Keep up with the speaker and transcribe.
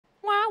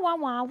wah,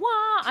 wah,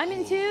 wah. I'm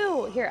in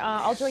too. Here,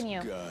 I'll join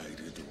you.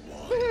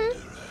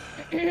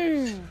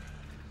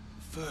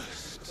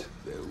 First,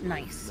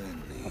 Nice.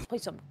 Let's play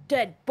some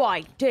Dead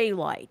by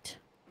Daylight.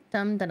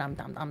 Dum dum dum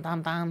dum dum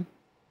dum dum.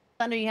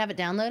 Thunder, you have it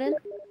downloaded?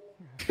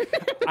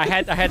 I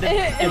had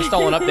to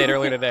install an update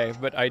earlier today,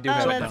 but I do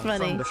have it that's now.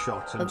 funny.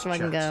 Thundershot and Let's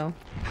fucking chat. go.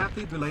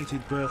 Happy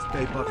belated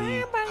birthday,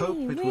 buddy. Hope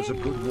it was a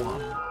good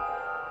one.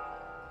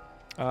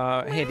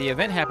 Hey, the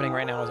event happening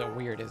right now isn't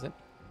weird, is it?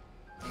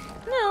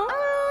 No.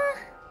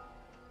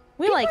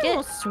 We People like are a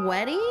little it.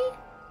 sweaty,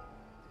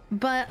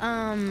 but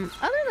other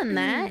than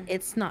that,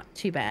 it's not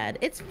too bad.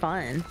 It's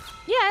fun.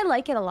 Yeah, I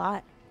like it a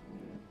lot.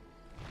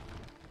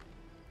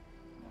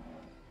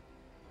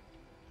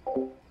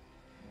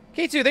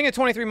 K2, thank you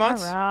 23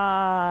 months. All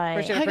right.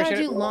 Appreciate it, I gotta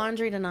appreciate do it.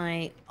 laundry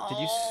tonight. Did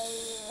you?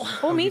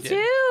 Oh, me you did.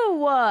 too.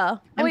 Oh,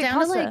 I'm wait, down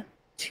pasta. to like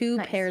 2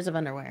 Nice. pairs of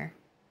underwear.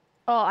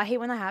 Oh, I hate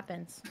when that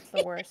happens. It's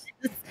the worst.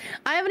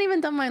 I haven't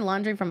even done my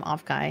laundry from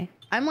off guy.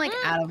 I'm like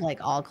out of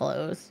like all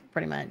clothes,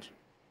 pretty much.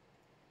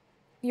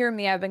 You and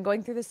me, I've been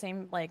going through the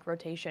same like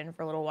rotation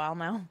for a little while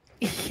now.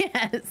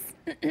 Yes.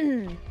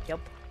 Yep.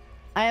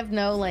 I have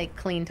no like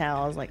clean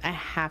towels. Like I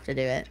have to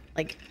do it.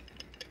 Like,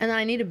 and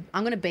then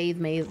I'm gonna bathe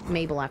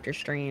Mabel after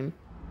stream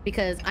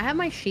because I have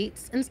my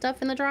sheets and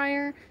stuff in the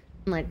dryer.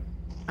 And like,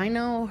 I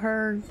know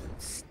her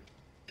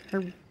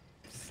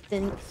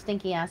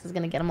stinky ass is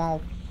gonna get them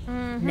all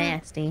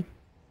nasty.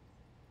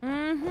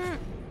 But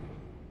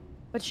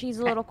she's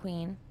a little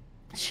queen.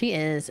 She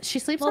is. She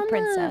sleeps Little on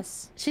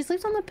princess. She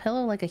sleeps on the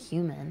pillow like a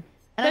human.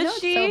 And I Does know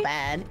she? it's so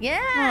bad. Yeah,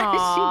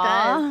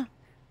 Aw.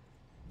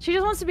 She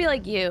just wants to be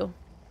like you.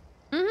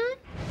 she does.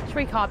 She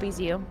really copies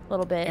you a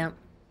little bit. Yep.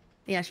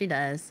 Yeah, she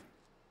does.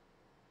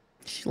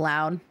 She's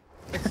loud.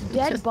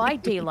 Dead by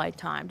Daylight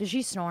time. Does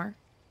she snore?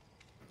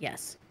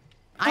 Yes.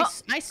 Oh.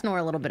 I snore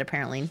a little bit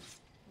apparently.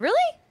 Really?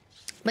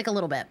 Like a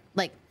little bit.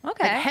 Like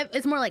Okay. like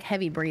it's more like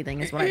heavy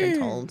breathing is what I've been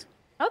told.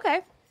 Okay.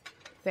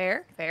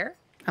 Fair, fair.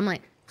 I'm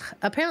like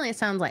apparently it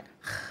sounds like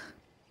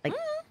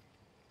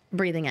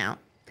breathing out.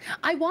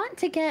 I want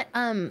to get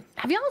have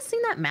y'all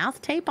seen that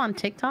mouth tape on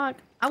TikTok?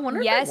 I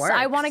wonder Yes, if it works.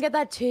 I want to get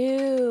that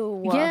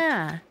too.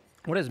 Yeah.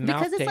 What is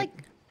mouth Because tape?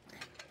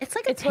 it's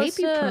like a It's tape supposed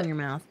you put to on your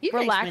mouth. You can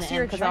relax explain it,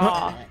 your Em, 'cause I don't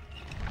jaw. know it.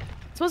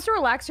 It's supposed to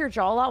relax your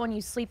jaw a lot when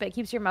you sleep. It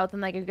keeps your mouth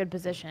in like a good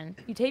position.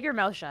 You tape your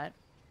mouth shut.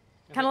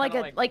 Kind of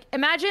like like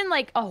imagine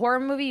like a horror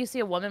movie. You see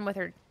a woman with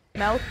her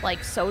mouth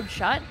like sewed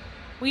shut.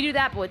 We do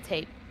that but with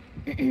tape.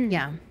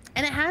 Yeah.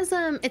 And it has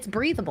it's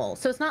breathable.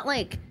 So it's not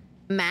like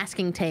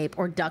masking tape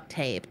or duct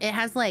tape. It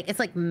has like it's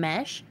like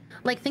mesh.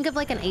 Like think of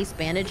like an ace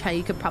bandage, how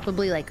you could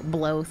probably like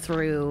blow air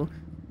through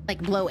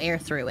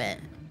it.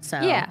 So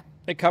Yeah.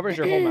 It covers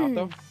your whole mouth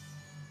though.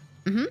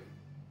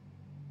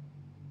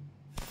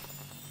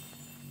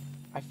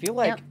 I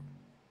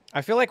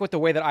feel like with the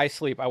way that I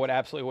sleep, I would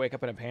absolutely wake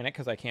up in a panic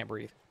because I can't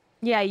breathe.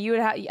 Yeah, you would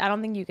have. I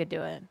don't think you could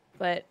do it,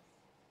 but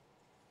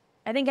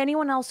I think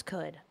anyone else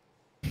could.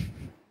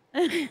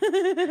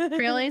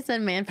 Friole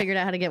said man figured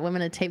out how to get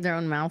women to tape their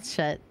own mouths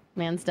shut.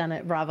 Man's done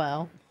it.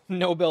 Bravo.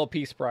 Nobel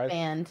Peace Prize.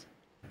 Banned.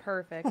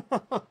 Perfect.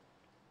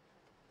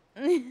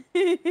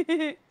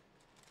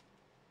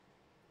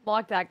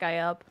 Lock that guy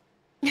up.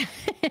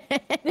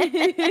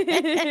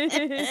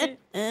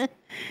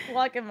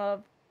 Lock him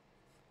up.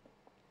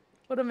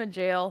 Put him in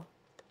jail.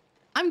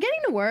 I'm getting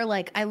to where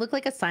like I look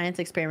like a science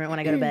experiment when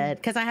I go to bed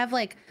because I have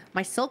like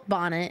my silk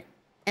bonnet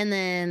and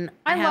then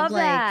I have love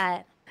like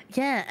that.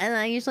 yeah, and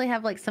I usually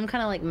have like some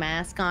kind of like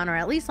mask on or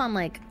at least on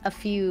like a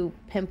few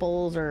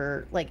pimples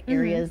or like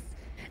areas,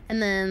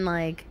 and then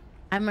like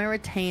I have my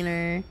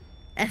retainer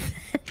and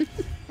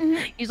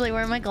then usually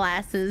wear my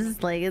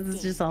glasses. Like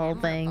it's just a whole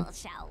thing.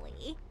 Shall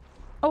we?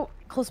 Oh,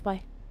 close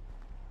by.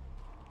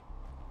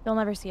 They'll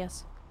never see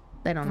us.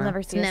 They don't They'll know. never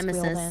It's see us. We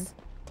hold nemesis. hands.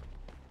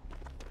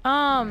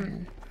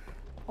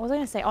 What was I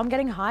gonna say? Oh, I'm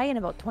getting high in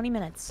about 20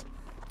 minutes.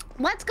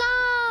 Let's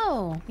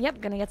go. Yep,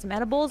 gonna get some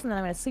edibles, and then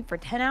I'm gonna sleep for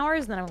 10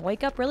 hours, and then I'm gonna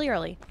wake up really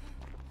early.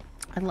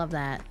 I love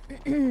that.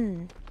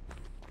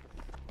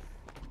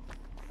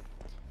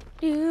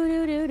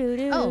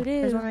 Oh,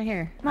 there's one right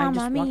here. I just Mamma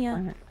walked mia.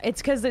 by it.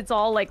 It's because it's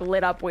all like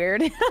lit up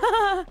weird.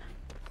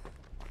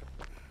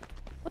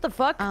 What the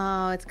fuck?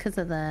 Oh, it's because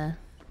of the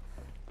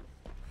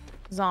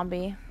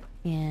Zombie.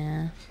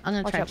 yeah. I'm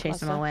gonna Watch try out, to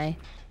chase him Pasta. away.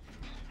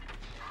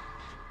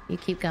 You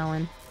keep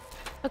going.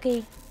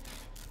 Okay.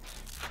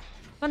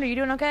 Thunder, you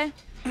doing okay?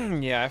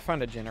 Yeah, I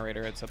found a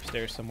generator. It's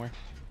upstairs somewhere.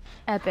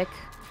 Epic.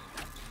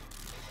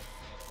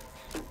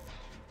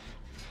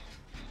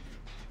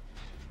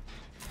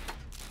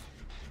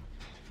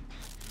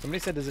 Somebody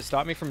said, "Does it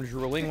stop me from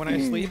drooling when I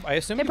sleep?" I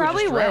assume It you would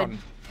probably just would. drown.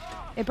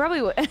 It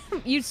probably would.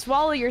 You'd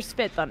swallow your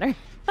spit, Thunder.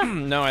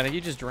 No, I think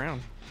you just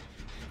drown.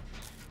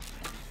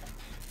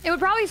 It would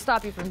probably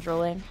stop you from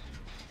drooling.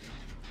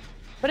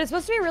 But it's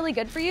supposed to be really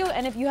good for you,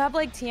 and if you have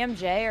like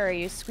TMJ or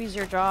you squeeze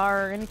your jaw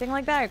or anything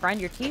like that, or grind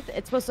your teeth,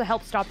 it's supposed to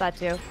help stop that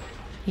too.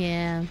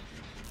 Yeah.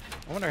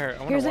 I wonder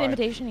Here's why. an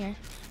invitation here.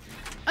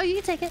 Oh, you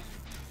can take it.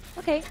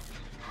 Okay.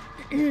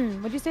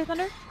 What'd you say,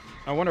 Thunder?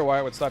 I wonder why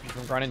it would stop you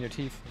from grinding your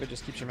teeth. It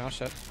just keeps your mouth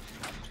shut.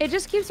 It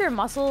just keeps your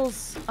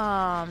muscles,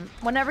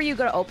 whenever you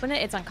go to open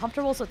it, it's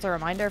uncomfortable, so it's a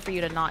reminder for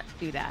you to not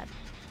do that.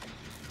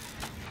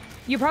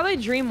 You probably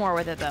dream more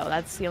with it, though.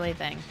 That's the only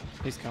thing.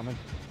 He's coming.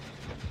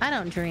 I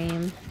don't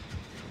dream.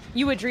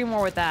 You would dream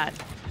more with that.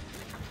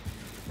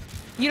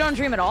 You don't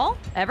dream at all?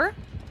 Ever?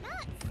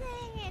 Not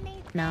saying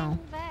anything, No.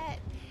 but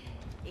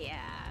yeah.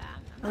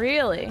 I'm not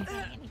Really? saying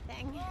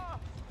anything.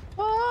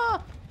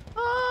 Oh!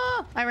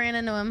 Oh! I ran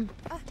into him.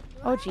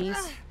 Oh,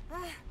 jeez.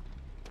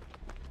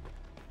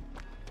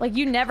 Like,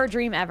 you never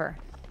dream ever?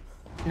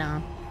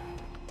 No.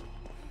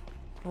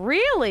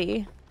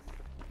 Really?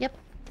 Yep.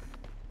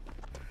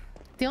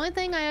 The only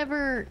thing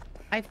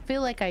I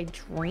feel like I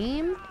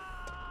dream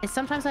is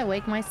sometimes I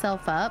wake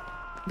myself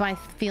up by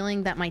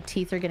feeling that my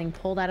teeth are getting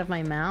pulled out of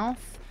my mouth,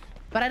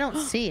 but I don't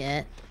see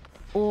it.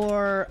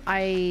 Or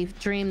I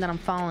dream that I'm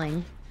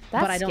falling,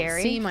 That's but I don't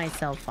scary. see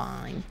myself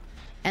falling.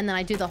 And then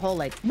I do the whole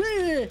like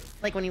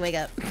when you wake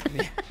up.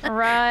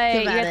 Right,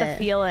 you About get the it.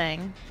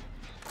 feeling.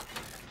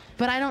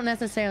 But I don't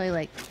necessarily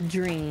like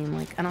dream.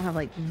 Like I don't have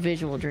like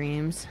visual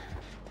dreams,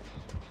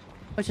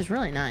 which is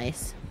really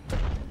nice.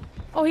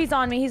 Oh, he's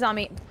on me. He's on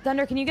me.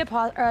 Thunder, can you get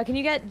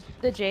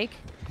the Jake?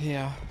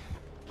 Yeah.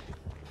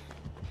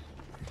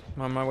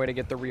 I'm on my way to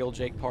get the real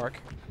Jake Park.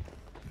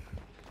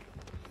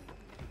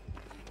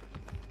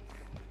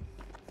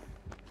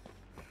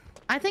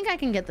 I think I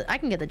can get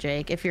the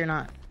Jake if you're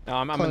not. No,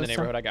 I'm in close the to-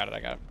 neighborhood. I got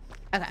it.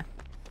 Okay.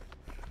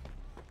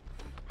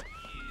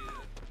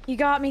 He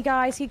got me,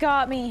 guys. He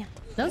got me.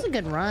 That was a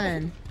good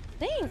run.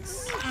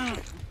 Thanks.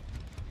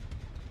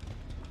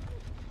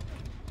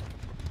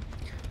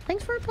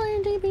 Thanks for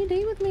playing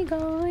DBD with me,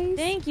 guys.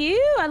 Thank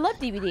you. I love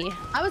DVD.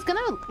 I was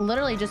gonna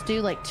literally just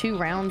do like 2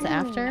 rounds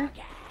after,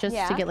 just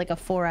Yeah. to get like a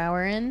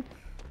 4-hour in.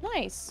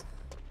 Nice.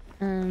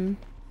 This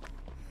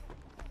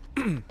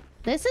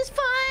is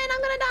fun.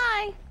 I'm gonna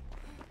die.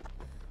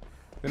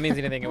 If it means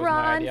anything, it was my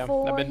Run idea. I've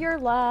for been your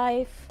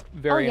life.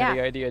 very oh, into yeah.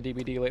 the idea of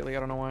DBD lately. I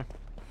don't know why.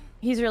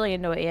 He's really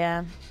into it,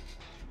 yeah.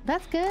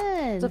 That's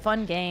good. It's a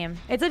fun game.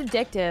 It's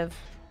addictive.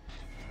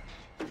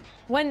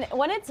 When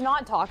it's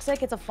not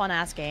toxic, it's a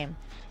fun-ass game.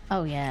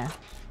 Oh yeah.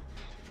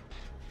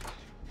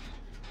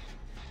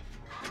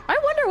 I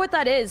wonder what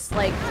that is,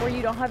 like, where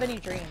you don't have any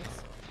dreams.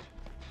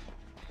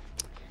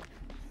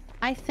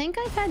 I think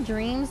I've had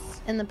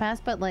dreams in the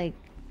past, but like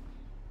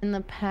in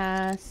the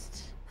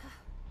past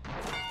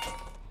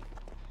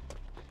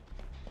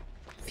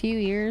few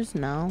years,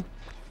 no.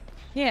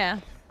 Yeah.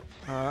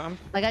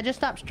 Like I just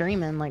stopped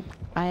dreaming. Like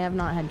I have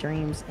not had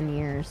dreams in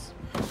years.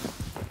 I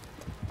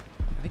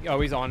think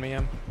he's on me.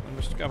 I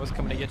was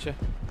coming to get you.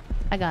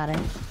 I got it.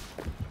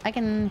 I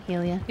can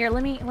heal you. Here,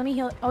 let me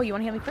heal. Oh, you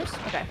want to heal me first?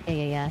 Okay.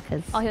 Yeah.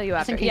 Cause I'll heal you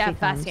just in after. case Yeah, he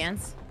fast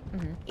comes. stance.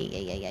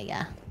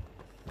 Yeah.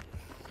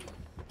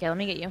 Okay, let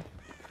me get you.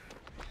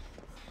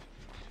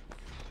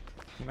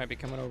 He might be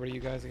coming over to you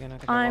guys again. I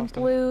think I I'm lost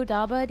him. blue,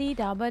 da ba dee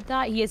da ba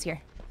da. He is here.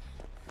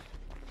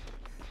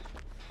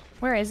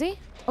 Where is he?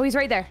 Oh, he's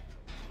right there.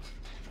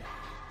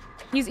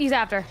 He's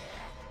after.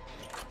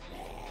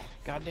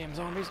 Goddamn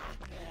zombies.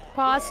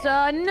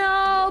 Pasta,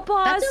 no,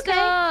 pasta. That's okay.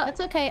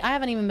 That's okay. I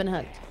haven't even been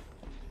hooked.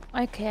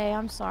 Okay,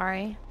 I'm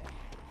sorry.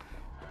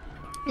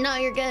 No,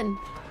 you're good.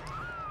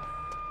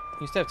 I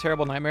used to have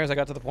terrible nightmares. I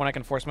got to the point I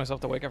can force myself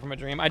to wake up from a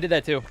dream. I did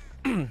that too.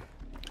 Oh,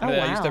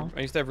 wow. I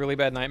used to have really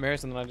bad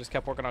nightmares, and then I just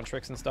kept working on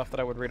tricks and stuff that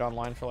I would read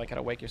online for like how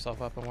to wake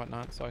yourself up and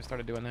whatnot. So I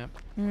started doing that.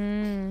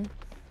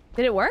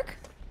 Did it work?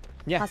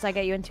 Yeah. Pasta, I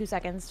get you in 2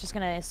 seconds. Just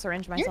gonna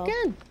syringe myself.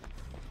 You're good.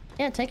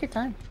 Yeah, take your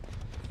time.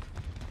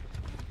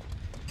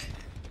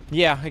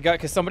 Yeah, I got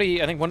because somebody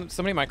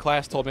in my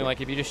class told me like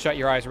if you just shut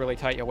your eyes really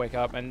tight, you'll wake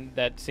up, and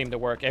that seemed to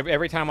work.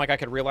 Every time like I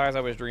could realize I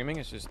was dreaming,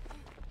 it's just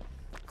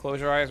close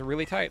your eyes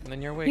really tight, and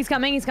then you're awake. He's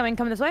coming. He's coming.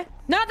 Come this way.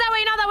 Not that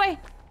way. Not that way.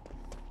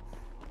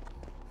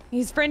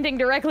 He's sprinting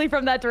directly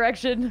from that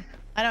direction.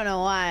 I don't know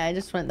why. I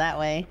just went that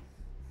way.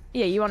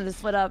 Yeah, you wanted to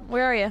split up.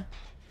 Where are you?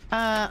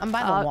 I'm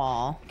by the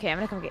wall. Okay, I'm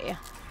gonna come get you.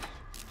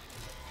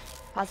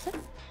 Pasta?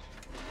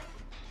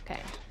 Okay.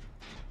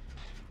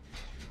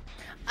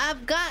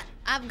 I've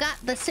got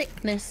the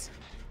sickness.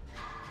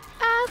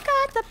 I've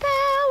got the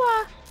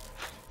power.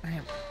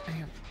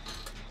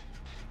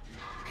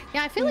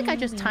 Yeah, I feel like I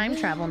just time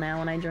travel now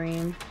when I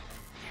dream.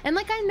 And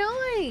like I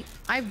know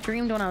I've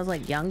dreamed when I was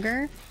like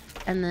younger,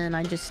 and then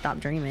I just stopped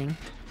dreaming.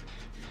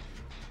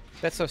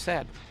 That's so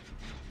sad.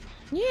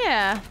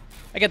 Yeah.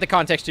 I get the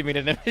context you mean,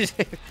 and then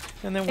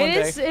one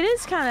day It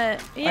is kind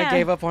of. Yeah. I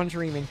gave up on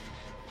dreaming.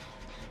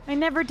 I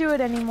never do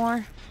it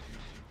anymore.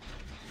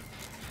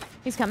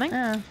 He's coming.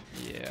 Oh.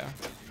 Yeah.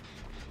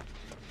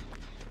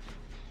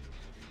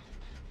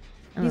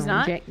 He's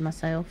not? Inject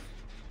myself.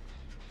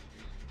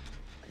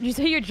 Did you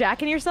say you're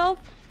jacking yourself?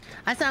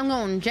 I said I'm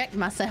going to inject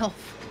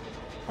myself.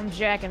 I'm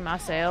jacking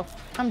myself.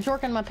 I'm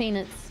jorking my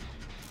peanuts.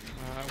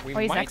 We Oh,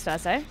 he's might next to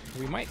us, eh?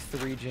 we might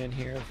 3-gen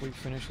here if we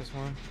finish this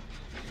one.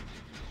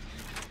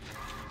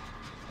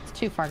 It's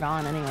too far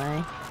gone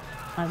anyway.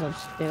 Might as well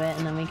just do it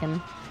and then we can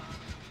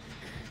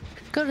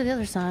go to the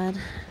other side.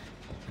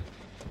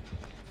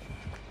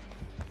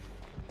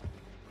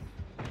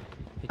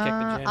 kick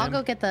the gen I'll in.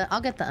 go get the.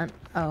 I'll get the.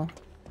 Oh.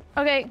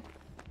 Okay.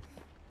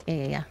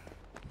 Yeah.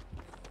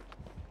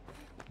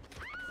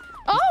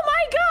 Oh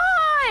my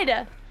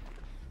god!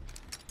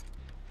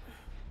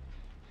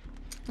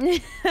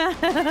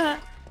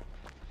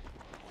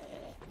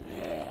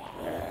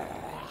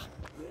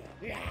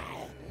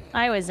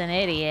 I was an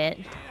idiot.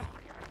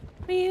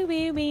 Wee,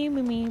 wee, wee,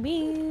 wee, wee,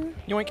 wee.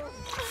 Yoink.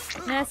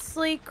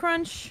 Nestle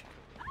Crunch.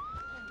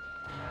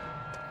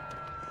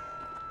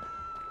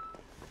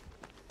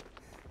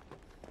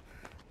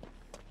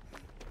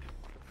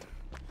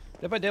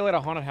 Dead by Daylight a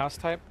haunted house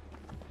type?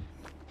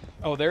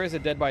 Oh, there is a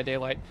Dead by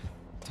Daylight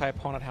type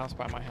haunted house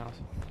by my house.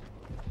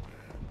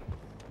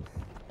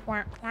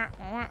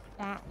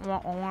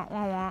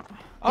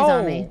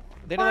 on me.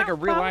 They did like a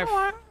real life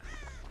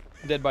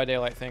Dead by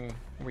Daylight thing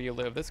where you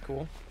live. That's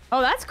cool.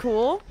 Oh, that's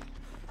cool.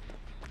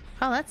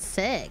 Oh, that's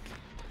sick.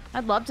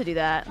 I'd love to do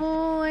that.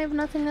 Oh, I have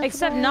nothing else.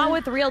 Except not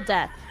with real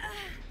death.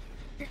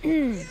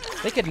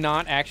 They could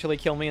not actually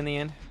kill me in the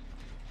end.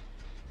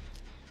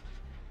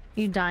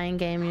 You die in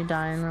game, you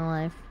die in real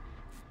life.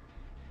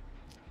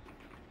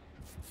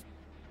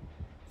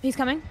 He's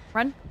coming.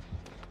 Run.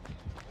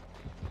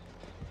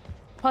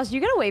 Pause, do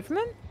you get away from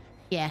him?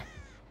 Yeah.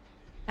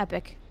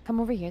 Epic. Come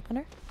over here,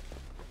 Thunder.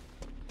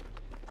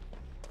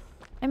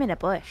 I'm in a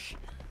bush.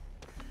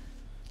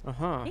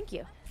 Uh-huh. Thank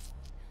you.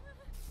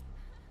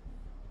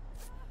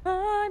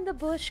 I'm the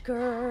bush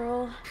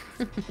girl.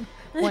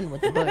 One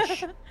with the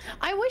bush.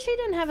 I wish he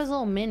didn't have his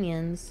little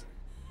minions.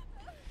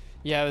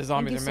 Yeah, the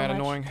zombies you are so mad much.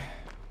 annoying.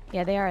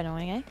 Yeah, they are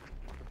annoying, eh?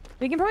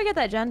 We can probably get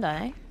that gen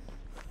done, eh?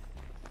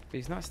 But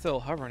he's not still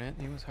hovering it.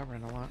 He was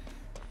hovering a lot.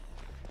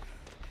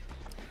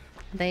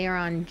 They are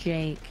on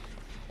Jake.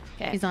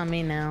 Okay. He's on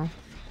me now.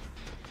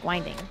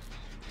 Winding.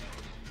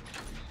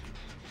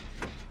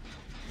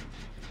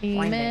 He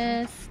Winding.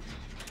 missed.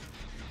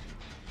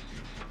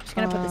 Just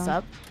gonna put this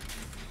up.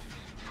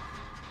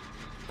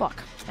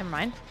 Fuck. Never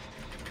mind.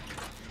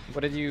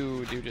 What did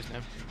you do just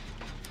now?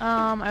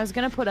 I was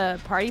gonna put a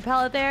party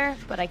pallet there,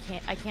 but I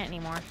can't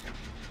anymore.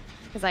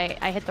 Because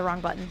I hit the wrong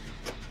button.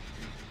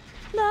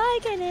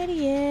 Like an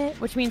idiot.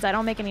 Which means I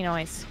don't make any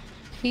noise.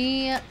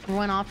 He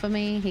went off of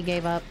me. He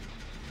gave up.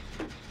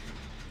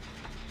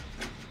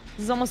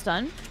 This is almost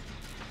done.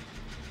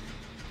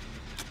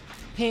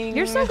 Ping.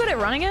 You're so good at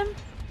running him.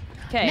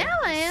 Okay. Now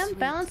I am.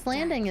 Balanced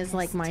landing is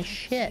like my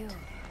shit.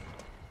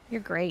 You're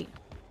great.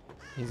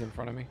 He's in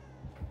front of me.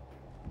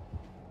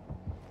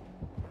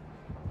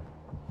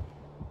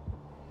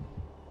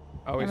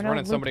 Oh, he's gonna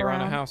running somebody loop around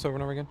the around. house over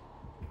and over again.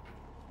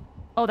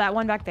 Oh, that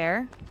one back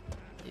there?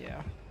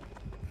 Yeah.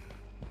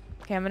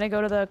 Okay, I'm gonna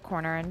go to the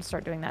corner and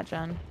start doing that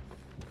gen.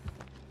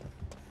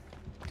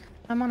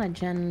 I'm on a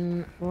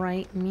gen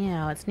right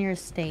meow. It's near a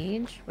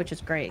stage, which is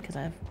great because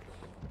I have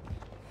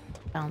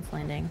balanced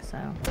landing, so.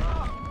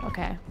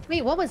 Okay.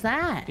 Wait, what was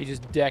that? He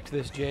just decked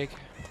this Jake.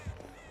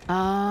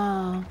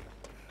 Oh.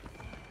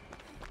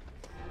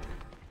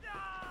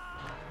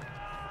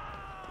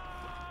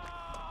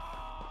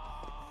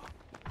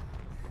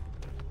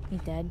 He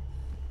dead.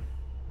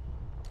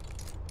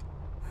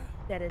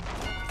 Deaded.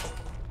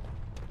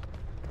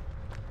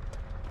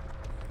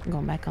 I'm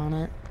going back on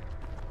it.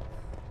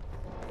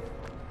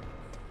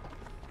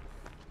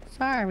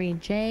 Sorry,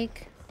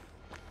 Jake.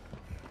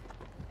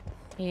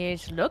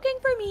 He's looking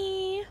for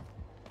me.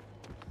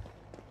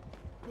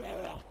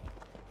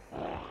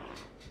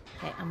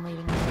 Okay, I'm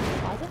leaving out of my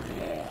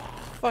closet.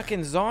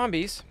 Fucking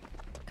zombies.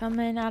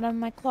 Coming out of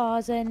my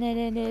closet, and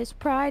it is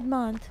Pride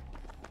Month.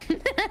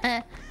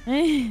 I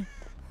I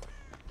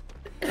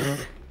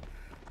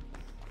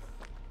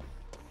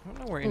don't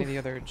know where any of the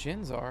other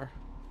gens are.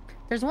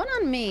 There's one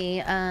on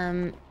me.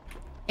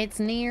 It's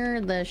near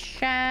the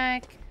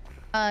shack.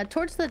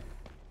 Towards the...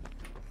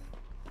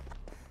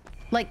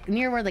 Like,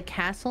 near where the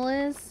castle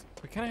is.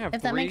 We kind of have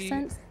If that makes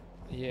sense.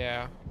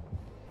 Yeah.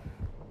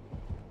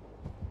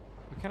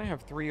 We kind of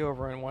have 3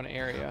 over in one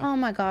area. Oh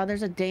my god,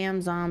 there's a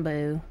damn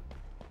zombie.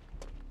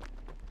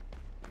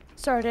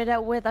 Started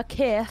out with a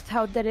kiss.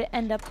 How did it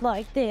end up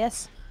like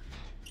this?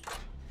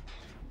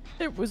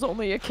 It was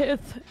only a kiss.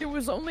 It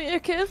was only a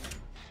kiss.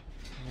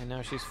 And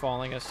now she's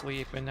falling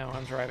asleep, and now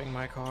I'm driving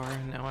my car,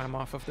 and now I'm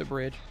off of the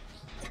bridge.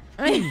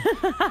 I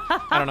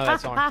I don't know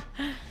that song.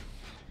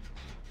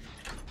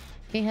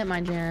 He hit my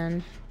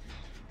gen.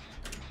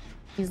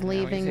 He's Now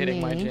leaving he's hitting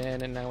me. my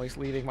gen, and now he's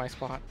leaving my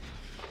spot.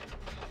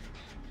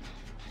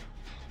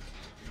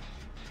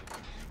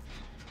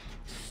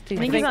 Stupid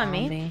think he's on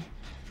me. zombie.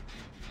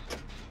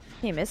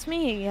 He missed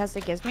me? He has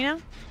to kiss me now?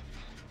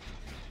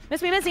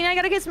 Miss me, Missy, now you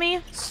gotta kiss me.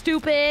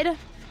 Stupid.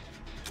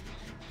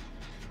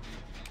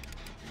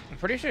 I'm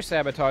pretty sure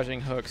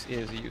sabotaging hooks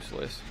is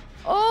useless.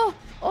 Oh,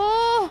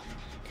 oh.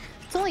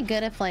 It's only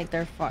good if like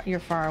you're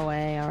far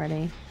away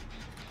already.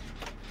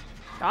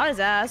 Got his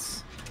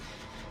ass.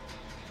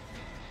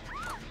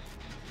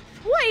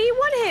 What? He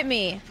one hit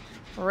me.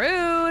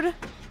 Rude.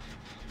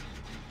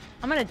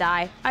 I'm gonna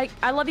die.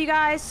 I love you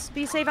guys.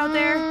 Be safe out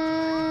there.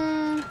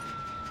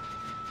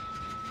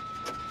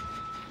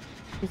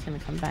 He's gonna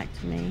come back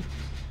to me.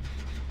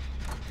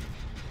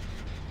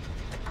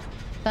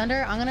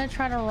 Thunder, I'm gonna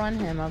try to run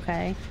him,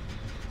 okay?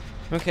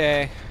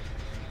 Okay.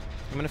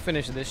 I'm gonna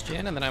finish this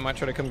gen, and then I might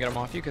try to come get him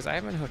off you, because I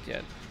haven't hooked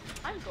yet.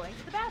 I'm going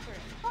to the bathroom.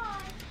 Bye.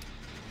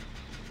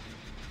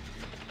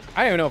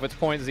 I don't even know if it's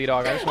point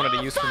Z-Dog. I just wanted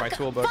to use for my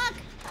toolbook. Fuck!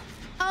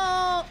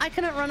 Oh, I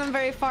couldn't run him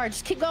very far.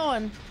 Just keep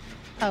going.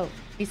 Oh,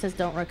 he says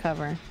don't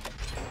recover.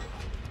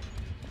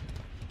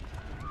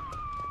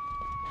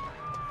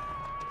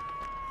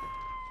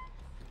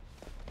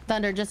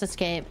 Thunder, just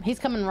escape. He's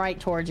coming right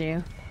towards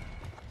you.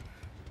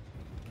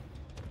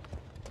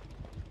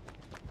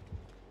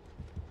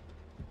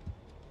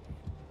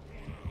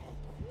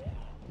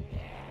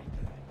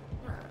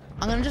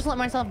 I'm gonna just let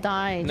myself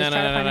die. Just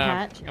try to find a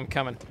hatch. I'm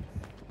coming.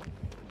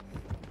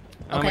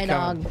 Okay,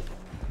 dog.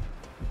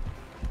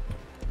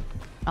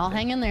 I'll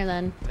hang in there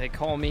then. They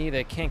call me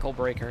the Cankle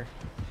Breaker.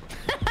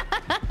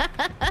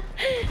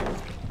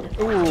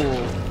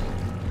 Ooh.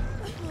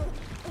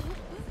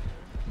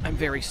 I'm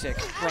very sick.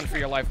 Run for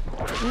your life.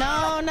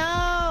 No,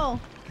 no!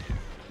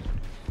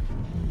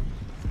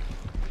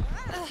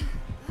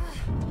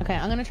 Okay,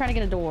 I'm gonna try to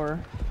get a door.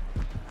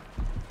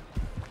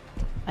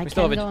 I can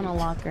go in a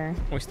locker.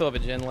 We still have a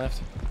gen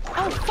left.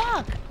 Oh,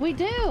 fuck! We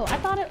do! I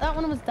thought that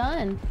one was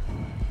done.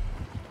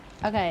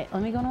 Okay,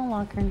 let me go in a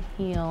locker and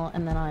heal,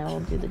 and then I will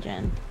do the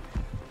gen.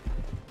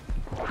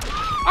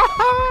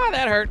 Ah,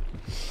 that hurt.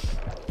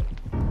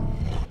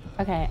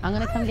 Okay, I'm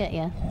gonna come get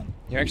you.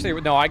 You actually,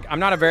 no, I'm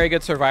not a very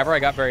good survivor. I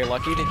got very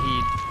lucky that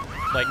he,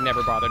 like,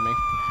 never bothered me.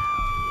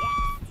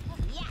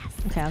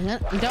 Okay, I'm gonna,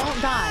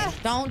 don't die.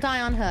 Don't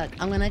die on hook.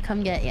 I'm gonna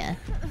come get you. I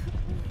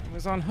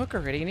was on hook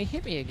already, and he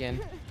hit me again.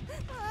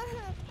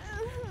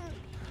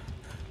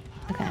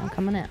 Okay, I'm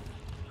coming in.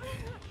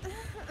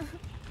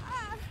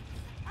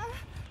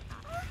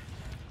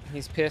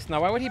 He's pissed.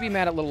 Now, why would he be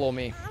mad at little old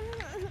me?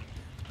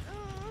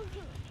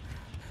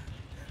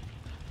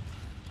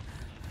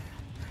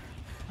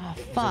 Oh,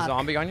 There's fuck. a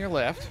zombie on your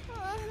left.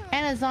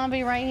 And a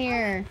zombie right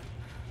here.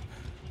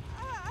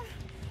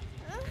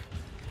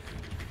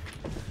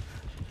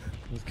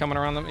 He's coming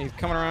around the. He's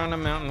coming around the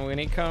mountain when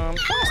he comes.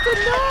 Boston,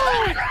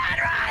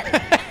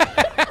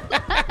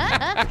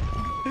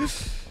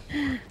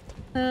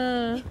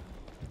 no!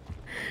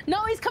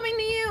 No, he's coming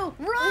to you!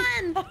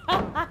 Run!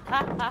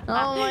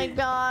 Oh my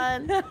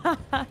god.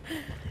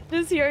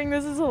 Just hearing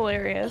this is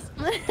hilarious.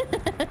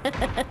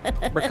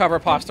 Recover,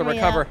 Pasta,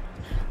 recover.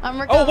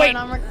 I'm recovering, Oh, wait.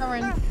 I'm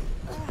recovering.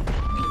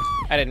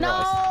 I didn't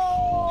realize.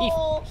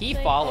 No! He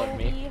followed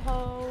me.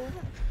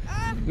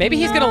 Maybe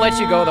he's gonna let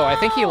you go though. I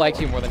think he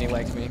likes you more than he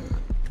likes me.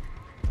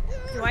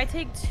 Do I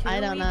take 2 I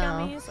don't wheat know.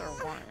 gummies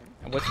or 1?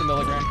 And what's the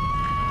milligram?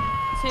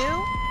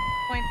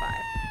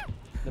 2.5.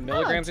 The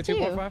milligrams are it's 2.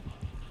 2.5?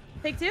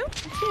 Take 2?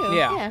 2.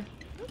 Yeah.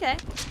 Okay.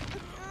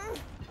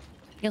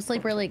 You'll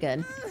sleep really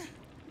good.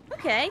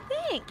 Okay,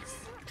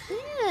 thanks.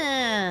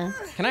 Yeah.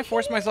 Can I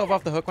force myself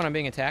off the hook when I'm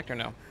being attacked or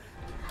no?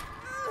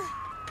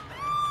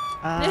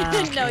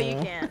 No, you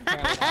can't.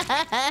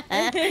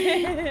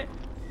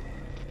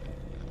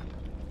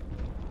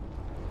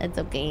 It's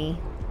okay.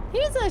 He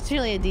was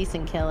actually a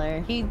decent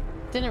killer. He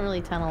didn't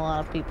really ton a lot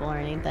of people or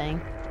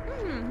anything.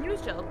 He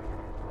was chill.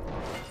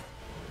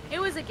 It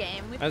was a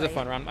game. We That was a played.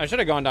 fun round. I should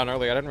have gone down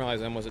earlier. I didn't realize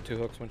Em was at 2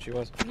 hooks when she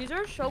was. These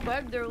are so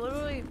big. They're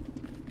literally.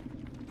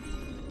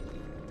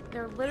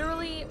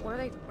 What are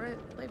they?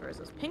 What flavor is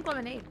this? Pink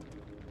lemonade.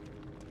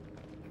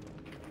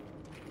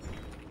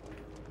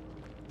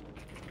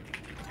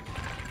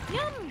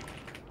 Yum!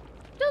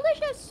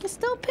 Delicious! It's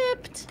still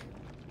pipped.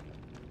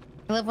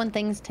 I love when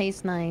things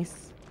taste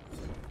nice.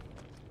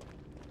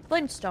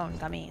 Flintstone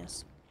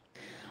gummies.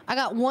 I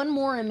got one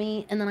more in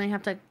me, and then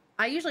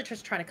I usually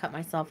just try to cut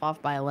myself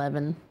off by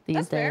 11 these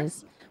That's fair.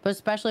 days. But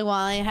especially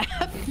while I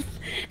have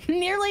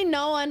nearly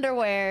no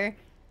underwear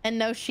and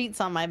no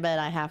sheets on my bed,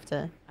 I have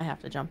to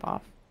jump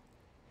off.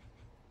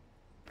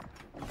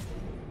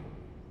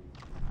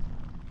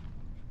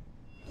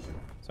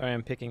 Sorry,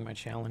 I'm picking my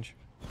challenge.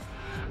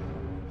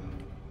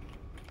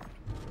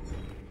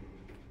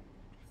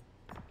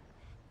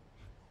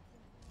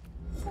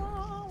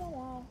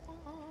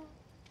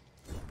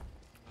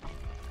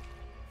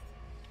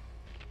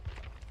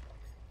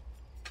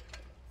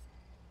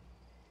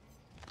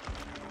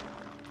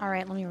 All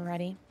right, let me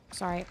ready.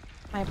 Sorry,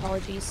 my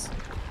apologies.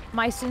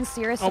 My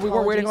sincerest. Oh, we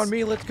were waiting on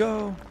apologies. me. Let's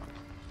go.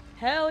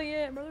 Hell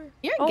yeah, brother.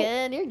 You're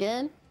good. You're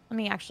good. Let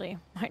me actually.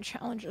 My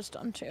challenge is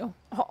done too.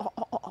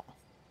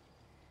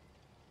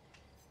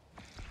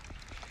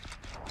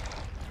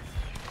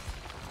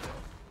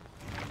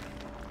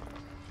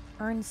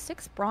 Earn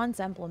 6 bronze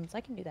emblems.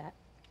 I can do that.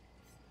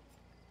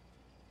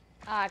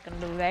 I can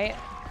do that.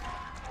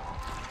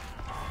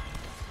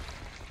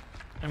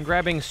 I'm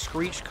grabbing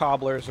Screech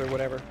Cobblers or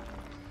whatever.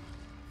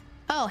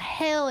 Oh,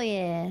 hell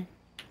yeah.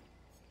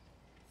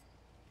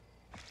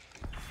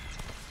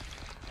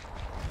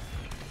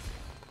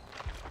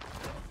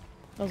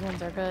 Those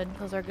ones are good.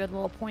 Those are good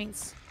little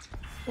points.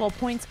 Little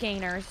points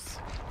gainers.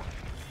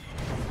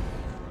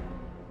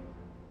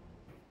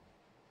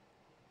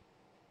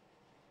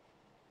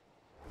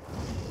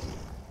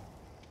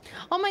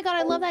 Oh my my god,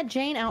 I love that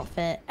Jane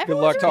outfit. Good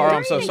Everyone's luck, Tara. I'm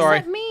wearing so green sorry.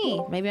 except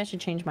me. Maybe I should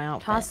change my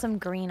outfit. Toss some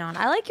green on.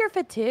 I like your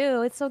fit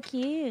too. It's so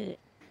cute.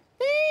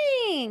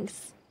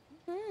 Thanks.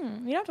 You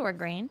don't have to wear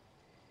green.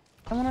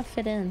 I want to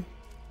fit in.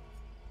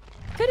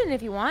 Fit in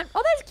if you want.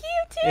 Oh, that's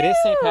cute too. It is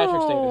St.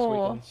 Patrick's Day this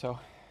weekend, so.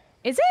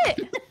 Is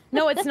it?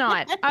 No, it's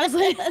not. I was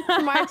like,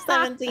 March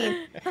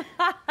 17th.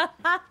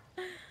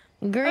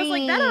 Green. I was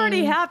like, that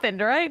already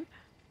happened, right?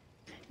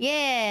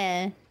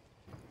 Yeah.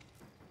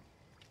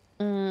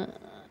 Let's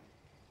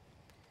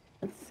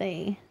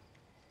see.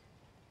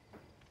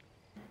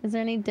 Is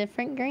there any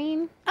different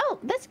green? Oh,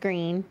 that's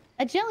green.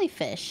 A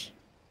jellyfish.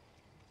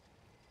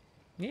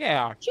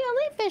 Yeah.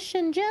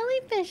 Jellyfishing,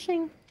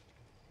 jellyfishing.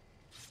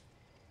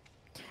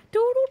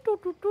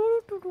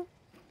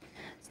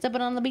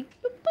 Stepping on the beat.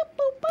 Boop, boop,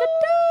 boop,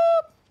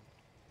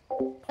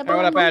 boop. Hey,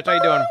 what up, Ash? How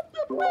you doing?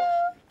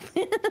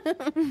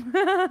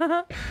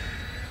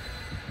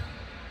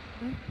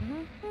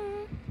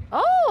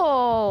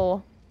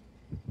 Oh.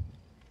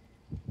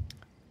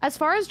 As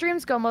far as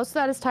dreams go, most of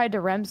that is tied to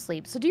REM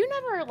sleep. So do you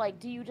never, like,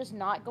 do you just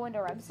not go into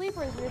REM sleep,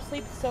 or is your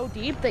sleep so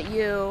deep that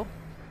you...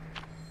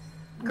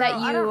 Girl,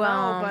 I don't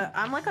know, but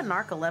I'm like a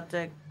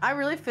narcoleptic. I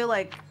really feel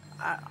like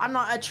I'm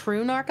not a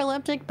true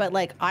narcoleptic, but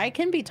like I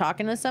can be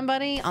talking to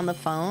somebody on the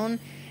phone,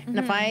 and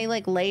if I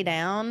like lay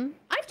down,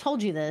 I've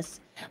told you this.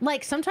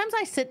 Like sometimes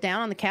I sit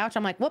down on the couch,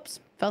 I'm like, whoops,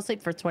 fell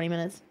asleep for 20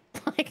 minutes.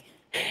 Like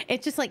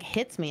it just like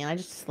hits me, and I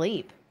just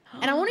sleep,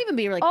 and I won't even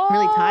be like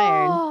really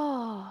tired.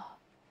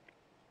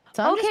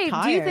 So I'm just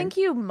tired. Do you think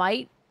you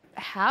might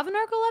have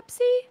narcolepsy?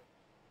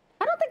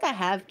 I don't think I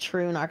have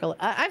true narcolepsy.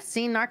 I've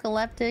seen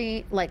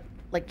narcolepsy, like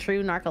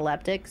true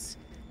narcoleptics,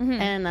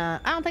 and I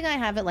don't think I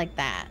have it like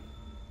that.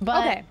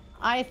 But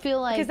I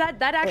feel like because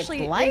that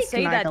actually it's like they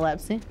say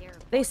narcolepsy.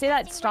 They say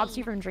that stops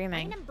you from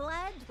dreaming.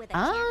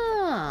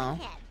 Oh.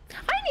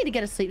 I need to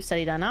get a sleep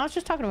study done. I was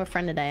just talking to a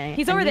friend today.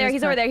 He's over there.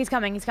 He's over there. He's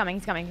coming. He's coming.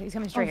 He's coming. He's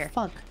coming straight here.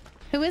 Fuck.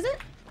 Who is it?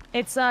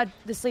 It's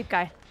the sleep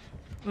guy.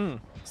 Mm.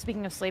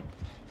 Speaking of sleep.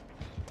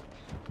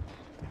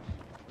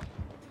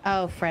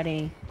 Oh,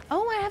 Freddy.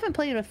 Oh, I haven't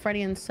played with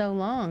Freddy in so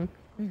long.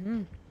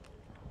 Mm-hmm.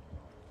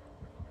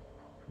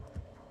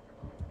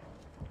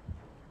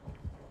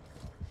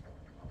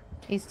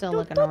 He's still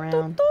looking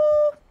around.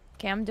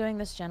 Okay, I'm doing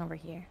this gen over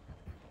here.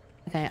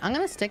 Okay, I'm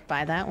gonna stick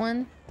by that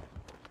one.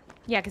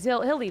 Yeah, because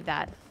he'll leave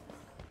that.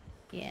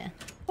 Yeah.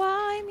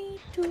 Fly me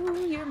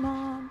to your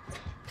mom.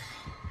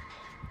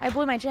 I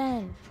blew my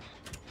gen.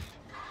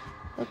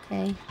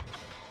 Okay.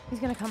 He's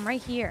gonna come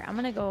right here. I'm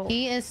gonna go.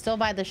 He is still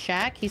by the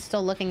shack. He's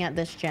still looking at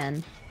this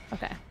gen.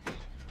 Okay.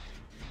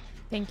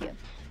 Thank you.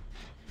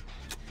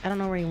 I don't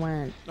know where he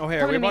went. Oh, hey,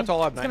 are we about to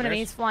all have He's coming to me.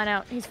 nightmares? He's flying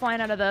out. He's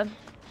flying out of the...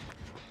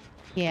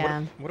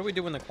 Yeah. What do we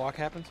do when the clock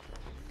happens?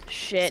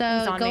 Shit, he's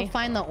So on go me.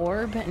 find the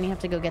orb, and you have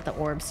to go get the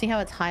orb. See how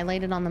it's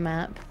highlighted on the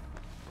map?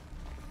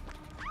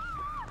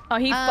 Oh,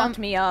 he fucked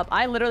me up.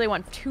 I literally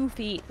went 2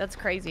 feet. That's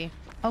crazy.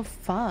 Oh,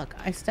 fuck.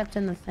 I stepped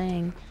in the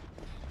thing.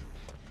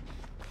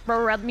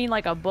 Bro read me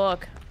like a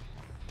book.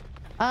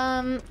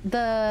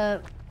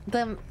 The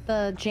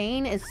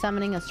Jane is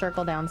summoning a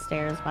circle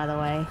downstairs, by the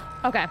way.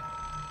 Okay.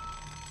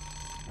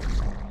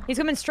 He's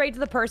coming straight to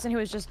the person who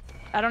was just...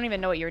 I don't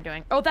even know what you were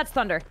doing. Oh, that's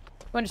Thunder.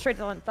 Going straight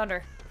to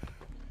Thunder.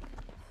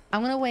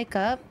 I'm gonna wake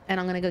up, and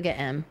I'm gonna go get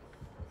M.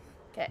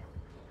 Okay.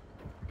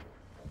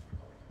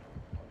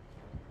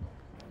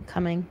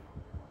 Coming.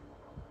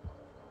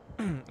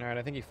 Alright,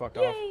 I think he fucked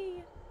off.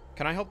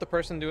 Can I help the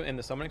person do it in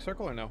the summoning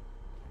circle or no?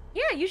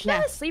 Yeah, you should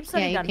have a sleep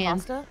study you done, can.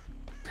 Pasta.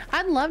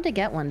 I'd love to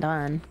get one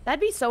done. That'd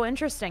be so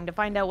interesting to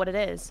find out what it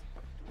is.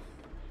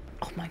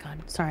 Oh my god,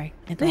 sorry.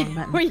 I hit the wrong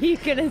button. Were you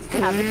gonna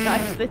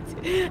sabotage the...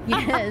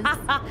 Yes.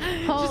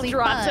 Holy just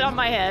dropped fuck. it on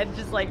my head,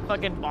 just like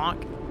fucking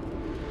bonk.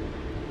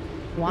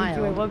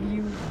 Wild. I love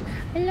you.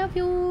 I love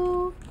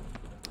you.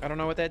 I don't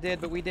know what that did,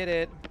 but we did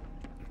it.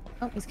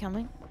 Oh, he's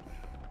coming.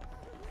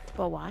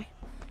 But why?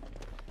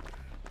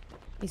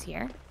 He's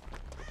here.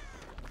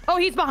 Oh,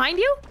 he's behind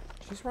you?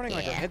 She's running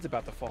like her head's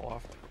about to fall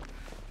off.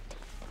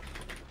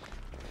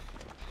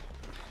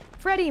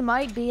 Freddy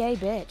might be a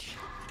bitch.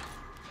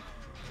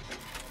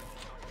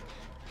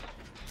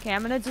 Okay,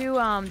 I'm gonna do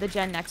the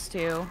gen next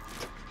to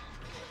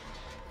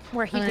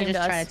where he I'm gonna came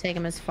just to try us. to take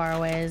him as far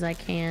away as I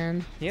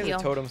can. He has Deal.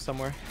 a totem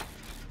somewhere.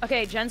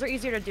 Okay, gens are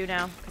easier to do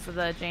now because of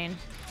the Jane.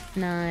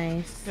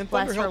 Nice. And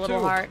Bless her Thundershot little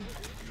too. heart.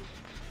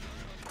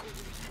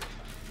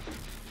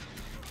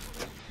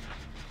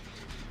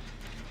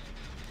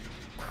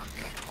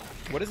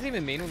 What does it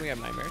even mean when we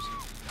have nightmares?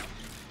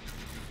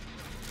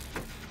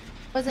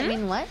 What does it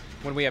mean what?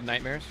 When we have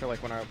nightmares, or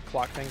like when our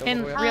clock thing goes all In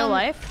the way up? real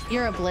life?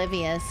 You're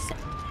oblivious.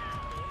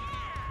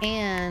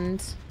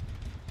 And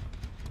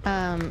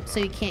so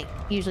you can't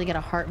usually get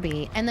a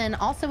heartbeat. And then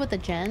also with the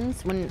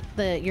gens, when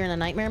you're in a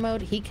nightmare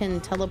mode, he can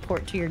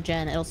teleport to your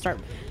gen. It'll start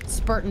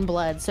spurting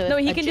blood. So No,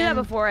 if he a can do that gen-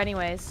 before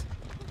anyways.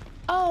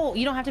 Oh,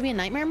 you don't have to be in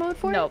nightmare mode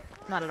for it? Nope,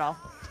 not at all.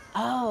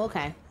 Oh,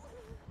 okay.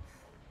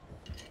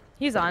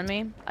 He's on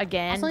me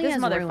again. Also, he This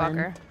has motherfucker.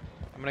 ruin.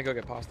 I'm gonna go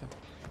get pasta.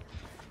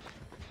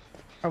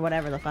 Or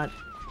whatever the fuck.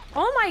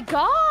 Oh my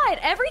god!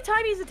 Every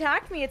time he's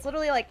attacked me, it's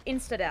literally like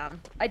insta down.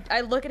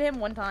 I look at him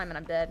one time and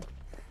I'm dead.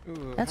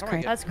 Ooh, That's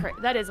crazy. That's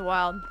that is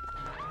wild.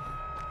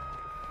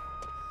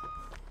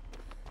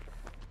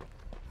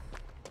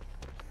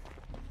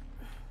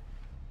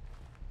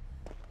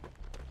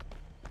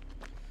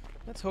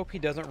 Let's hope he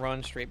doesn't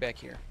run straight back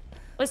here.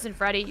 Listen,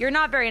 Freddy, you're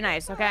not very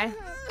nice, okay?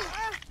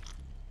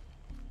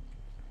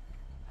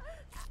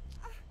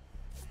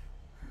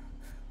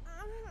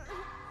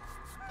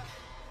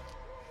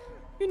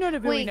 You're not a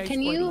very Wait, nice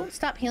can you Freddy.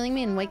 stop healing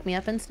me and wake me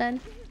up instead?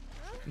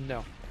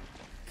 No.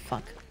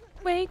 Fuck.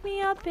 Wake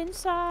me up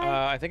inside.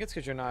 I think it's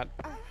because you're not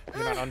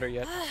under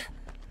yet.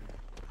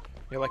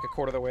 You're like a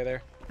quarter of the way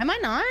there. Am I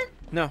not?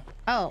 No.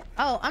 Oh,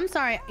 I'm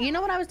sorry. You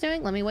know what I was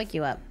doing? Let me wake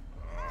you up.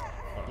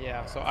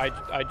 Yeah, so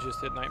I just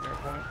hit nightmare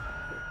point.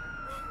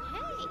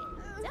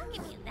 Hey, don't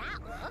give me that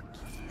look.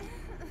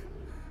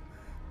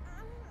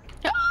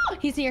 Oh,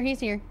 he's here. He's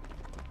here.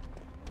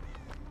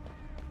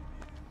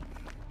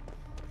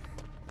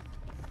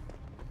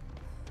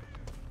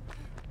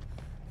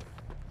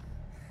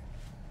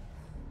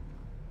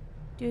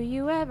 Do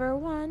you ever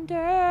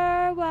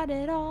wonder what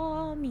it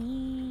all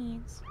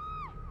means?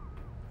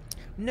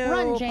 No,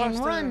 Run, Jane,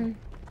 Pasta. run.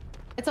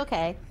 It's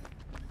okay.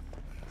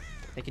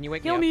 Hey, can you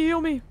wake Heal me me,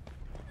 heal me.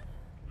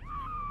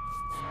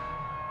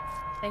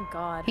 Thank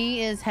God.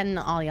 He is heading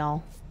to all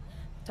y'all.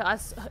 To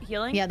us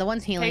healing? Yeah, the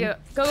one's healing. Okay,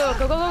 go.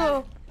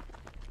 up?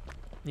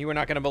 You were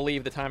not going to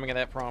believe the timing of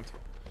that prompt.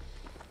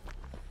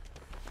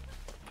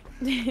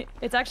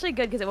 It's actually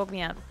good because it woke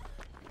me up.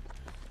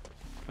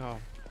 Oh.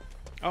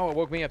 Oh, it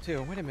woke me up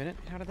too. Wait a minute.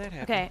 How did that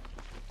happen? Okay.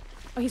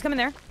 Oh, he's coming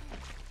there.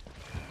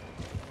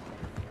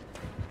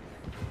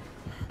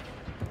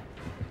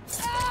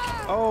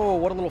 Oh,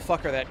 what a little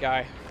fucker that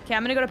guy. Okay,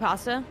 I'm gonna go to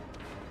Pasta.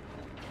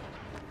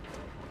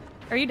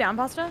 Are you down,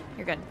 Pasta?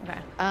 You're good. Okay.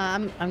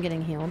 I'm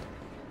getting healed.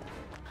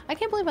 I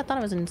can't believe I thought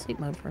I was in sleep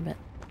mode for a bit.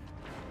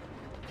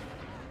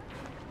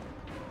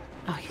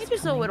 Oh, he's He's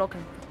just a coming. little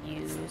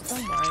confused.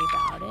 Don't worry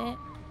about it.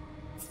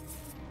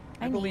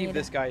 I believe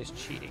this guy is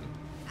cheating.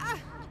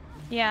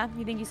 Yeah,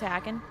 you think he's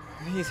hacking?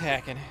 He's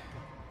hacking.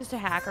 Just a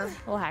hacker.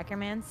 Little hacker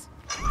mans.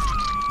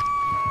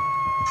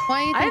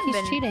 Why do you I think haven't he's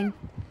been- cheating?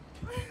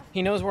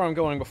 He knows where I'm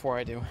going before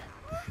I do.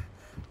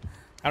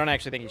 I don't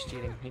actually think he's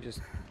cheating. He just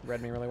read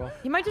me really well.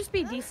 He might just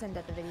be decent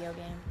at the video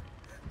game.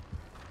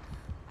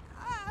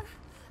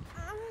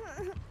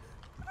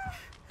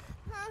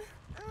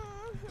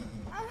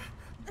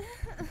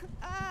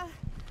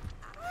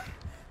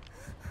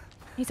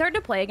 He's hard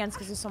to play against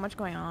because there's so much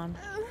going on.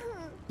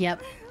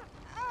 Yep.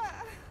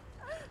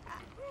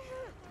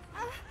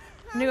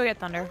 I'm gonna go get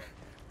Thunder.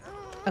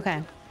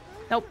 Okay.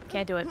 Nope,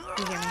 can't do it.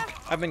 You hear me.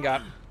 I've been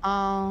got.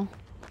 Oh.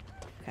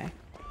 Okay.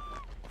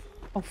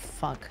 Oh,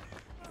 fuck.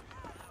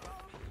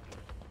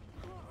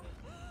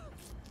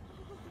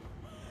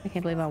 I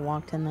can't believe I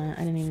walked in that.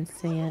 I didn't even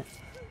see it.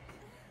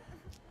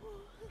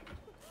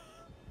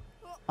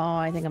 Oh,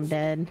 I think I'm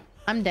dead.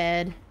 I'm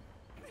dead.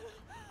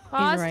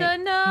 Pasta, He's right.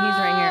 no! He's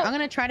right here. I'm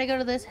gonna try to go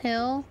to this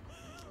hill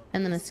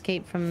and then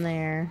escape from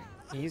there.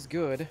 He's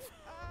good.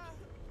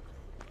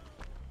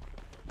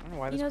 I don't know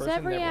why He this knows person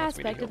every never wants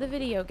me to aspect heal of the them.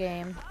 video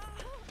game.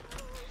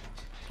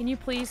 Can you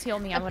please heal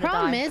me? I'm The gonna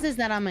problem die. is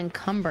that I'm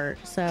encumbered,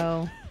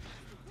 so...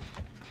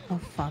 Oh,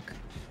 fuck.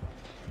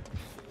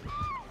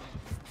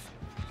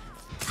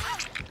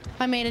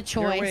 I made a You're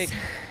choice. awake.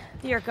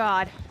 Dear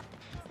God.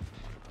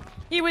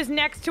 He was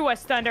next to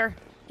us, Thunder.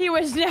 He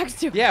was next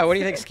to Yeah, what do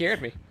you think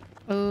scared me?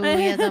 Ooh,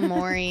 he has a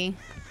Mori.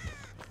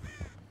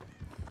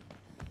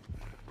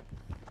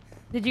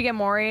 Did you get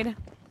Moried?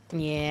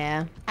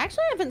 Yeah.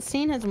 Actually, I haven't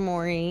seen his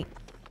Mori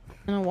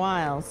in a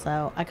while,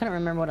 so I couldn't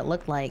remember what it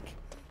looked like.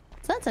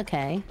 So that's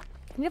okay.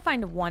 I need to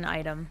find one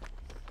item.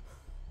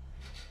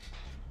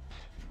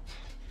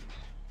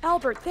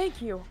 Albert,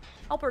 thank you.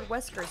 Albert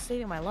Wesker is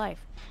saving my life.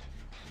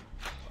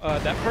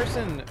 That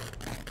person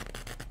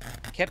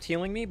kept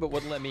healing me, but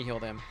wouldn't let me heal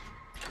them.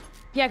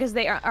 Yeah, because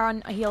they are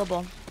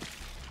unhealable.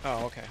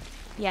 Oh, okay.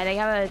 Yeah, they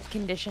have a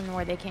condition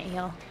where they can't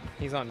heal.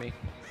 He's on me.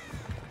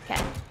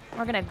 Okay,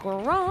 we're gonna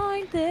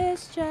grind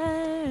this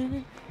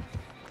gen.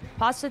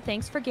 Pasta,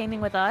 thanks for gaming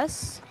with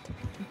us.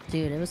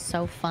 Dude, it was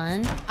so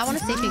fun. I want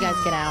to see if you guys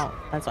get out.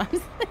 That's what I'm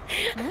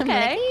saying. I'm like,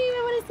 Okay. "Ew,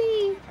 I want to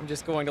see. I'm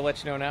just going to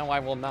let you know now I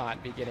will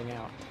not be getting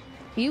out.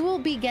 You will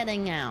be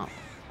getting out.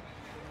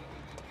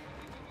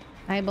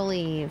 I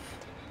believe.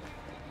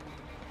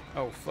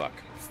 Oh, fuck.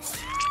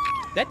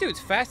 That dude's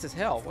fast as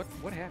hell.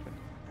 What happened?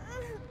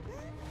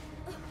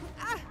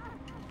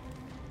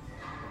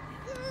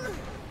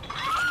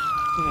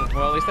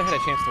 Well, at least I had a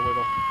chance to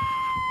wiggle.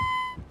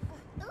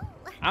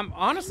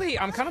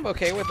 I'm kind of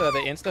okay with the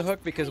insta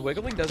hook because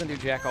wiggling doesn't do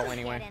jack all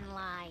anyway. Get in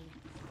line.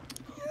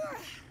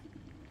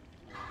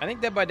 I think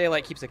Dead by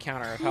Daylight keeps a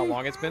counter of how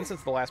long it's been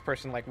since the last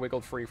person like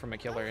wiggled free from a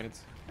killer, and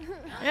it's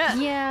Yeah.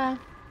 Yeah.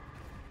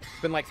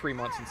 been like 3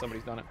 months since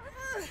somebody's done it.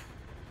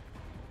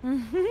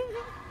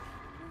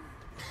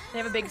 They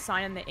have a big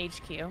sign in the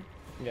HQ.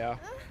 Yeah.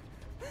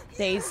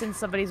 Days since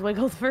somebody's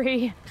wiggled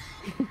free.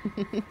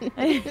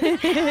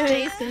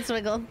 Jason's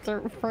wiggled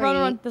free.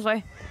 Run, this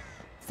way.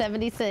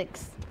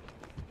 76.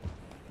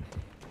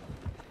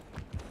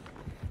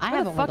 I Where the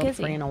haven't fuck wiggled is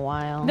he? free in a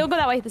while. No, go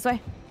that way. This way.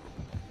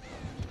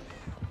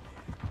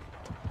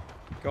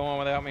 Go on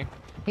without me.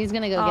 He's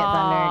gonna go get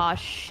Thunder. Aw,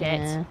 shit.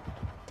 Yeah.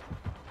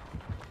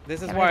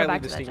 This is Yeah, I'm why gonna go I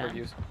leave back the to Steam that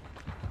reviews.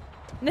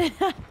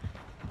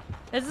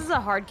 This is a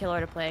hard killer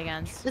to play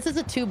against. This is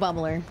a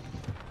 2-bubbler.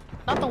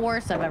 Not the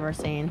worst I've ever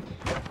seen.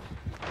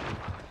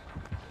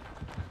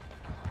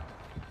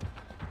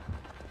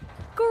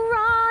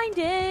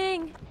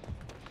 Grinding.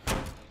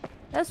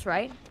 That's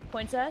right,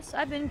 princess.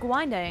 I've been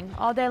grinding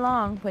all day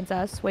long,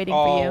 princess, waiting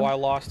for you. Oh, I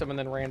lost him and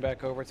then ran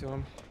back over to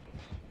him.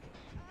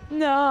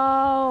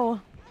 No.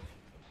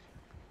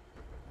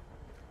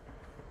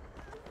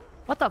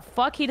 What the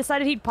fuck? He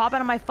decided he'd pop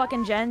out of my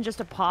fucking gen just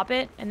to pop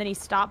it, and then he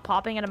stopped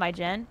popping out of my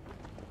gen?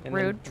 And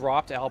Rude. then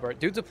dropped Albert.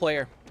 Dude's a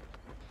player.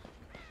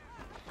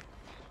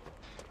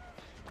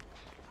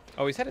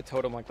 Oh, he's had a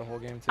totem like the whole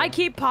game, too. I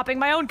keep popping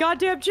my own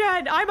goddamn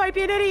gen! I might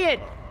be an idiot!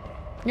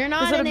 You're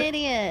not This an would've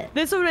idiot.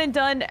 This would have been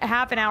done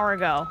half an hour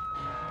ago.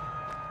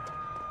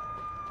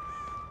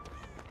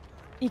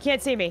 He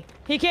can't see me.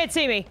 He can't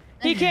see me.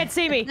 He can't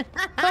see me.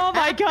 Oh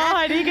my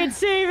god, he can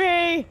see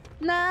me!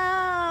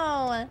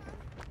 No.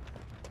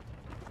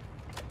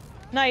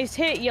 Nice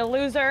hit, you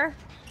loser.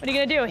 What are you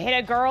gonna do? Hit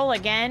a girl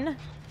again?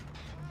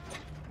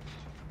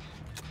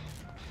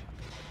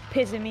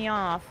 Pissing me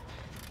off.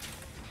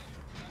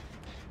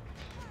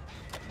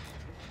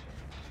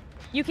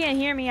 You can't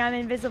hear me, I'm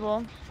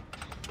invisible.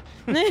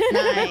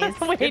 Nice.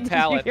 Wait, Good did you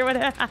palette. hear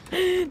what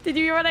did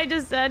you hear what I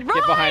just said? Run!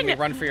 Get behind me.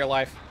 Run for your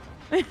life.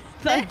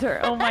 Thunder,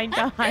 oh my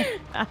god.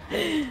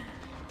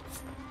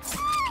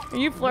 Are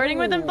you flirting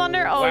with him,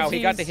 Thunder? Oh, wow,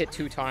 he got to jeez. hit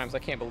 2 times. I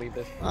can't believe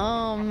this.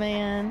 Oh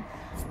man.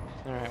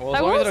 All right, well, as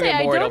I long will as I don't say, get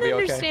I bored, I'll don't be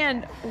okay.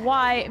 understand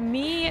why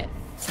me...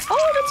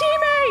 Oh, the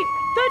teammate!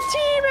 The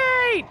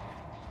teammate!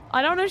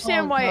 I don't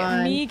understand Oh, why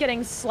God. me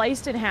getting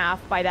sliced in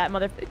half by that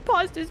mother... It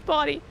paused his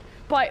body.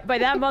 By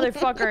that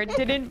motherfucker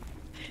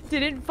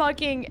didn't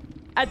fucking,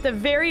 at the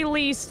very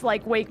least,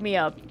 like, wake me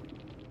up.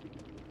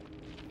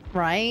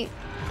 Right?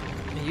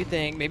 You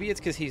think maybe it's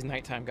because he's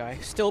nighttime guy.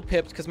 Still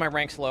pipped because my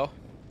rank's low.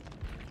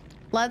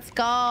 Let's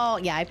go.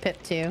 Yeah, I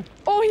pipped too.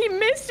 Oh, he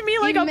missed me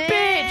like He a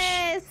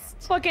bitch! missed.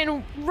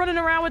 Fucking running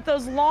around with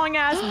those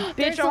long-ass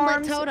There's bitch a lit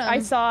arms. totem. I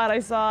saw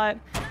it.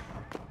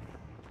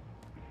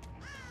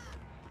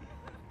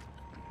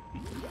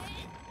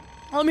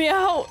 Let me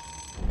out!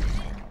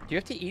 Do you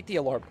have to eat the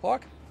alarm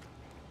clock?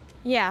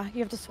 Yeah, you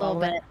have to swallow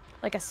Little it. bit.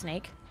 Like a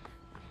snake.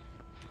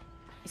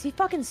 Is he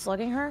fucking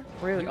slugging her?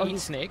 Rude. You Oh, eat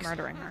he's snakes?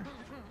 murdering her.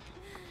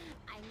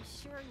 I'm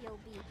sure you'll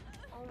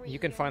be You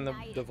can find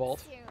the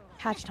vault.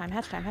 Hatch time,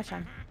 hatch time, hatch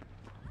time.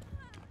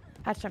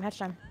 Hatch time, hatch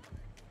time.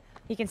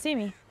 He can see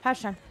me.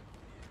 Hatch time.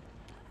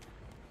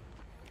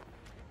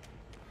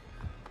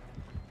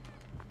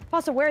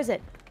 Pasta, where is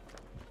it?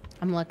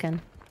 I'm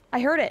looking. I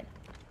heard it.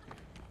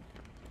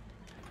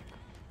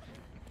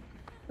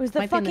 It was the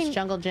Might be in fucking... this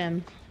jungle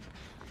gym.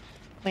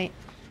 Wait.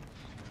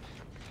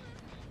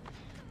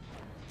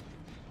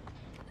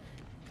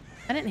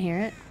 I didn't hear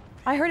it.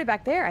 I heard it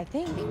back there, I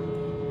think.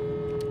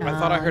 I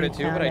thought I heard it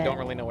too, found but I it. don't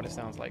really know what it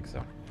sounds like,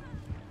 so.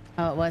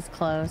 Oh, it was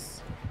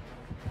close.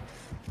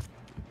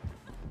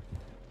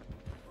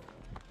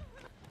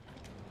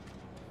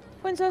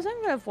 Princess,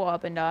 I'm gonna fall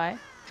up and die.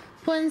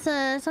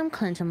 Princess, I'm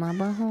clenching my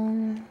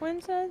butthole.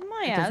 Princess,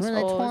 my It's asshole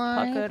really is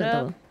twine. puckered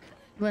up.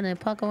 Really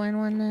puckering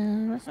one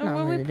now. That's What not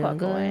are we really doing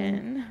good.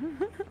 puckering?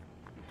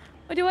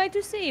 What do I like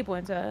to see,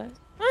 Princess?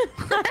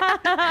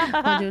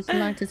 Would you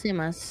like to see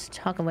my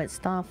chocolate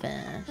starfish?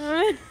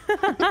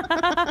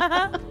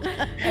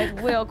 It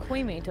will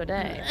creamy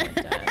today,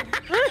 Princess.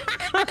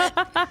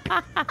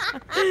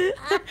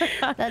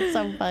 That's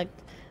so fucked.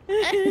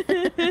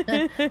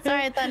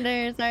 Sorry,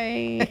 Thunder.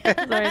 Sorry.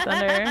 Sorry,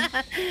 Thunder.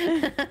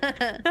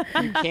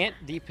 You can't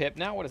de-pip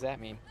now? What does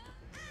that mean?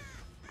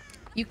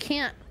 You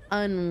can't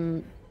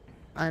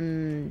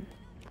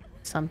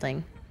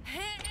something.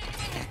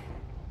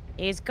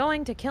 He's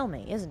going to kill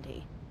me, isn't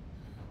he?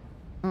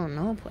 Oh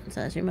no,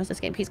 Princess, you must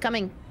escape. He's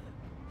coming.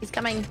 He's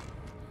coming.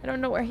 I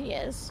don't know where he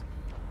is.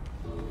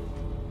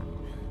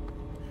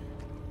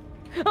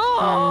 Oh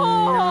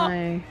Oh!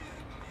 no.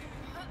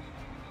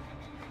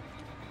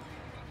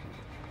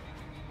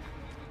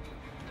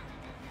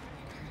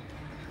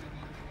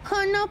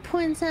 Oh no,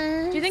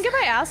 Princess. Do you think if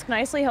I ask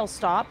nicely, he'll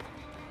stop?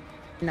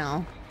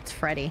 No, it's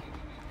Freddy.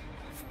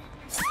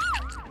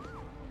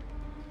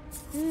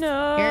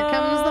 No. Here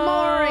comes the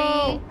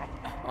Mori.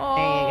 Oh,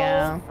 There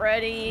you go.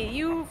 Freddy,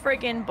 you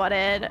freaking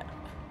butthead.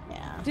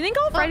 Yeah. Do you think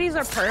all Freddys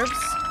are pervs?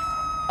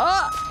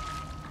 Oh,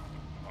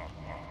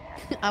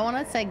 I want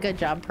to say good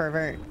job,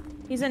 pervert.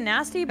 he's a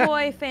nasty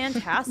boy.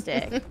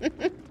 Fantastic.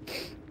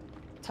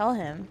 Tell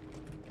him.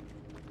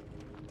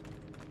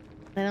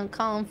 They don't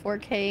call him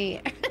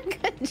 4K.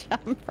 Good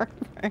job,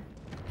 pervert.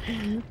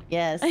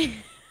 Yes.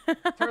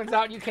 Turns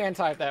out you can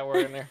type that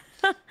word in there.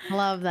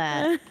 Love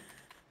that.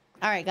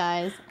 All right,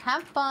 guys.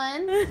 Have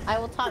fun. I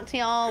will talk to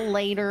y'all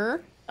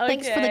later.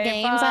 Thanks for the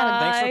games. Bye.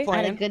 Thanks for I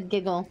had a playing. good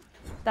giggle.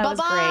 That was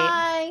great.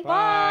 Bye.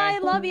 Bye.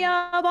 Love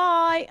ya.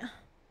 Bye.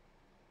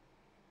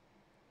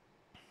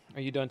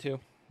 Are you done too?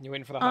 You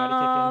waiting for the high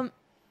to kick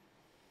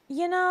in?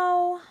 You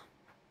know,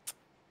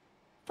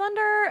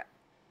 Thunder,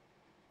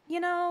 you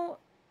know,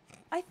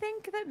 I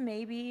think that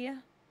maybe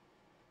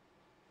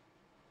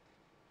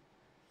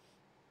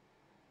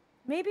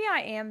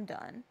I am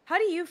done. How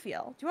do you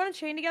feel? Do you want to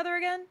chain together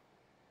again?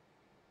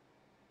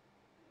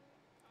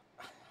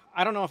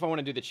 I don't know if I want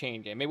to do the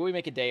chain game. Maybe we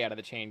make a day out of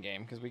the chain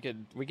game because we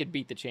could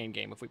beat the chain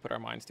game if we put our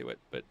minds to it.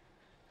 But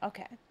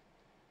okay,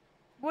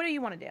 what do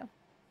you want to do?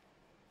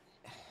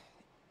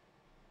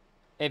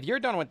 if you're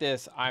done with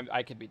this,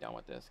 I could be done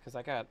with this because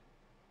I got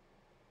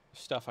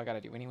stuff I got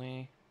to do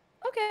anyway.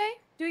 Okay,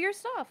 do your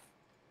stuff.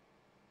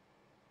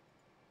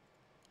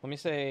 Let me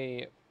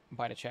say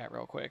bye to chat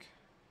real quick.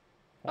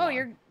 Hold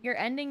on. You're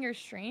ending your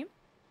stream?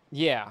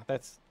 Yeah,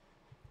 that's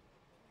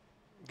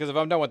because if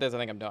I'm done with this, I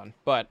think I'm done.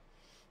 But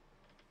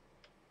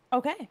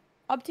okay,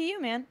 up to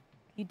you, man.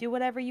 You do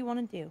whatever you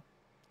want to do.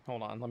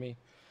 hold on, let me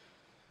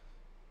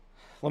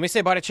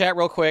say bye to chat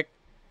real quick.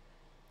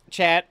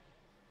 Chat.